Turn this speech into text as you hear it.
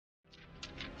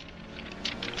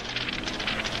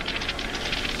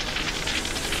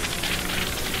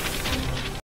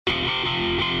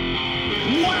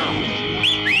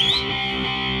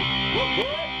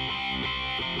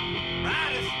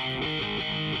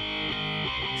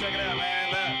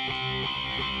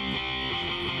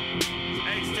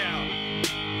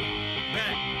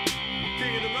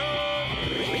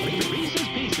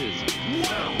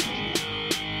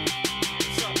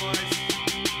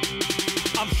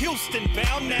Houston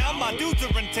bound now, my dudes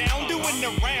are in town doing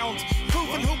the rounds,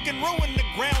 proving who can ruin the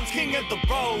grounds, king of the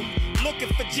road. Looking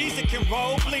for G's that can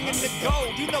roll, blinging the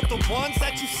gold. You know the ones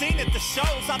that you seen at the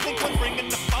shows. I think when ringing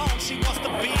the phone, she wants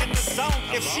to be in the zone.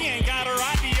 If she ain't got her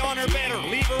ID on her, better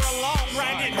leave her alone.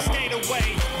 Ride it and skate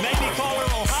away. Maybe call her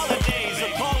on holidays or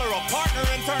call her a partner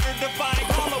and turn her to body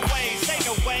call away. Say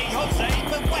no way, Jose,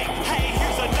 but wait, hey,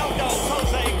 here's a no-dose.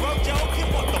 Jose Rojo, you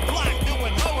want the block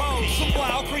doing ho-hos. Some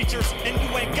wild creatures, and you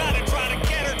ain't gotta try to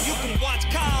get her. You can watch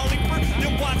Kyle Leeper,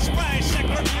 then watch Ryan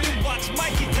Sheckler, then watch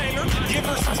Mikey Taylor, give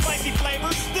her some spicy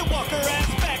flavors, then walk her ass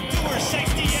back to her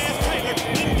shasty ass trailer.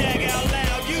 Then dag out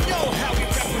loud, you know how we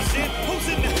represent. Who's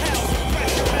in the house?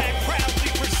 Pressure back,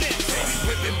 proudly present. They be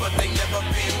whipping, but they never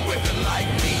been whipping like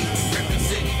me. Ripping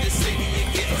city to city and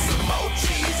getting some more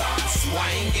cheese. I'm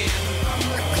swinging. I'm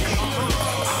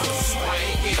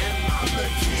swinging.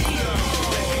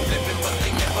 They be flipping, but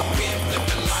they never been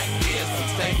flipping like this.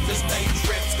 State to state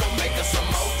trips gon' make us some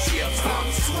more chips.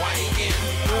 I'm swinging.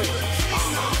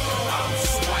 I'm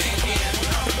swinging.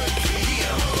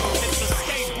 It's a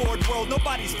skateboard world,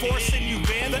 nobody's forcing you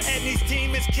in. The Edney's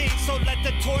team is king, so let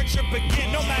the torture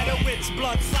begin. No matter which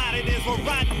blood side it is, we're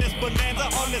riding this bonanza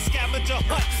on the scavenger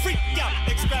hunt. Freak out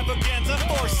extravaganza,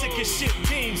 4 sick as shit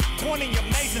teams, 20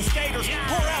 amazing skaters.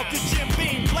 Pour out the Jim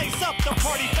Beam, blaze up the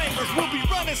party favors. We'll be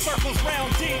running circles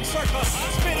round Team Circa,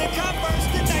 spinning Converse,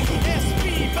 the Nike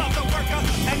SB, about to work up.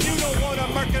 And you don't want a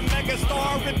Merkin mega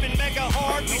star, ripping mega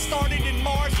hard. We started in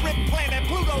Mars, rip planet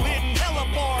Pluto, hitting hella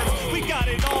bars. We got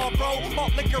it all, bro.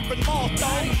 Malt liquor and malt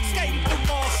though. Skating through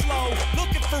mall slow,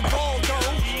 looking for Waldo.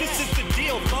 This is the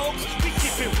deal, folks. We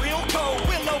keep it real cold.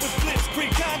 Willow is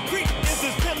blitzkrieg, concrete is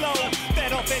his pillow.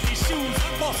 Fed off Eddie shoes,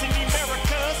 bossing the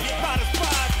Americas. Riders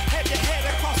pride, head to head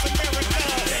across America.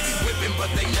 They be whipping, but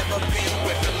they never been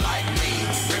whipping like me.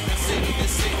 Ripping city to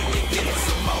city and getting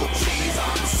some more cheese.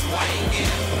 I'm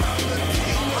swinging.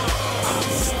 I'm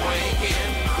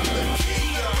swinging.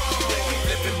 They be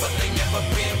flipping, but they never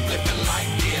been flipping like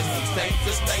this. State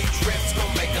to state trips gon'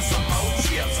 make us some more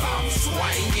chips. I'm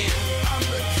swinging. I'm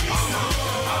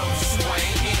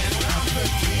swinging.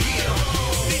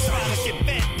 These riders get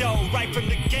fed though, right from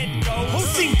the get-go. Who's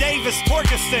seen Davis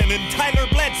Torgerson and Tyler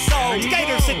Bledsoe?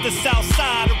 Skaters hit the south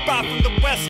side, or ride from the west